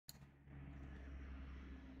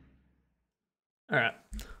Alright.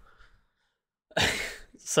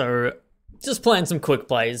 So, just playing some quick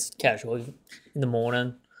plays, casually, in the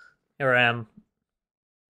morning. Here I am.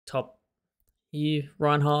 Top here,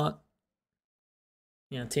 Reinhardt.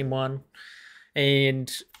 Team 1.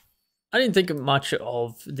 And I didn't think much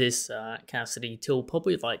of this Cassidy till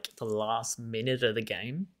probably like the last minute of the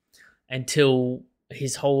game. Until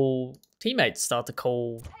his whole teammates start to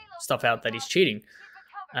call stuff out that he's cheating.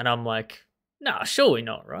 And I'm like, nah, surely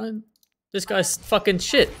not, right? This guy's fucking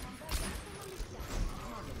shit.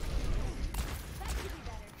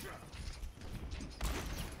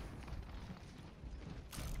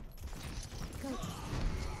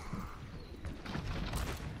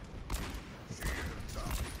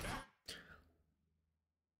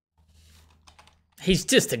 He's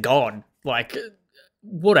just a god. Like,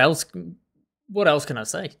 what else can I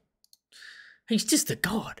say? He's just a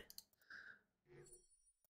god.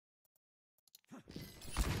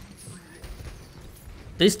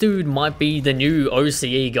 This dude might be the new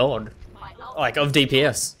OCE god, like, of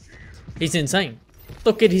DPS. He's insane.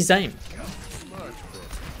 Look at his aim.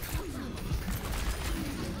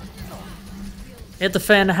 He had the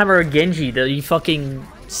fan hammer a Genji that he fucking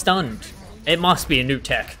stunned. It must be a new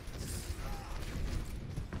tech.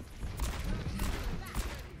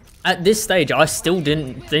 At this stage, I still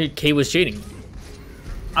didn't think he was cheating.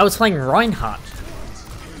 I was playing Reinhardt.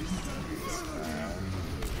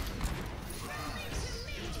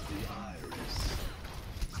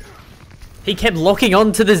 He kept locking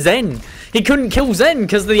on to the Zen. He couldn't kill Zen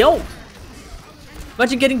because of the ult.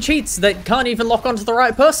 Imagine getting cheats that can't even lock onto the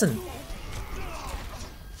right person.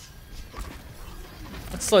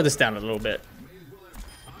 Let's slow this down a little bit.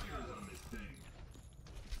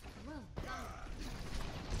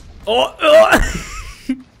 Oh!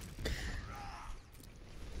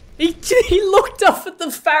 he looked up at the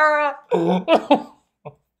Pharah.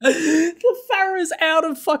 The Pharah's out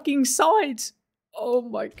of fucking sight. Oh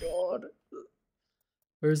my god.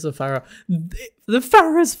 Where's the Pharah? The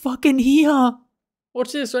Pharah's fucking here.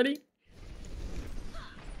 Watch this, ready?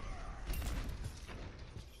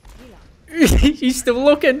 He's still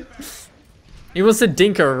looking. He wants to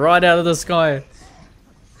dink her right out of the sky.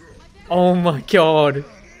 Oh my god.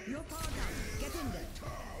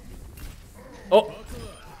 Oh.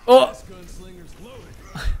 Oh.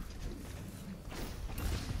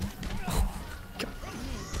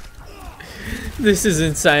 This is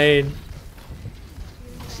insane.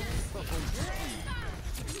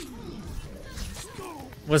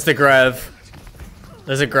 What's the grab?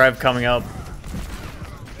 There's a grab coming up.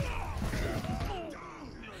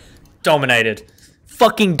 Dominated.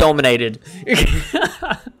 Fucking dominated.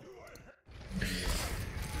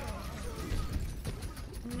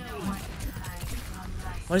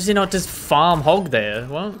 Why does he not just farm hog there?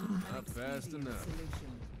 What? Not fast enough.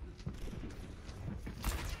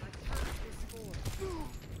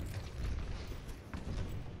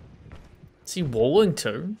 Is he walling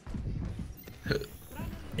too?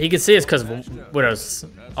 He can see us because Widow's.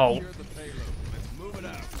 Oh.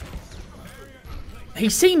 He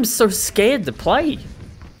seems so scared to play.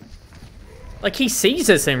 Like he sees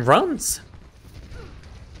us and runs.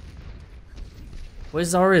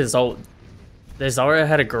 Where's Zarya's ult? There's Zarya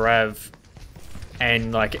had a grab.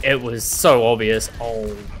 And like it was so obvious.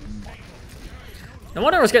 Oh. No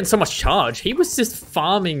wonder I was getting so much charge. He was just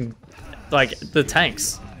farming like the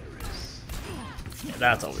tanks. Yeah,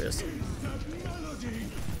 that's obvious.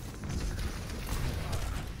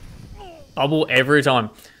 Bubble every time.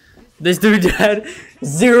 This dude had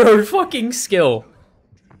zero fucking skill.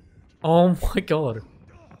 Oh my god.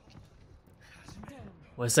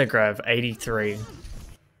 Where's that grab? 83.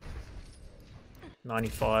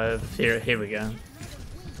 95. Here we go.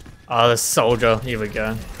 Oh, the soldier. Here we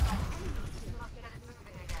go.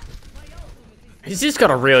 He's just got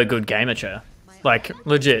a really good gamer chair. Like,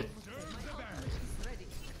 legit.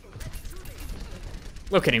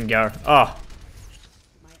 Look at him go. Oh.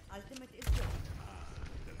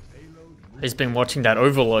 He's been watching that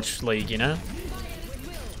Overwatch League, you know?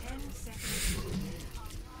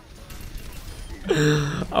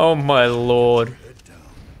 Oh my lord.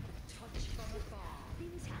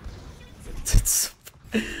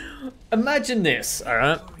 Imagine this,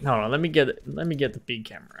 alright? Hold on, let me get the big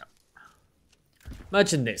camera up.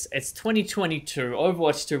 Imagine this. It's 2022,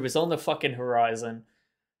 Overwatch 2 is on the fucking horizon.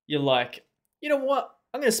 You're like, you know what?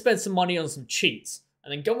 I'm gonna spend some money on some cheats.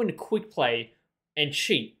 And then go into quick play and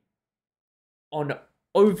cheat on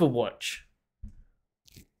Overwatch.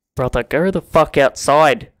 Brother, go the fuck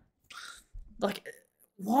outside. Like,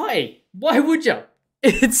 why? Why would you?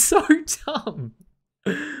 It's so dumb.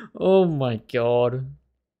 Oh my god.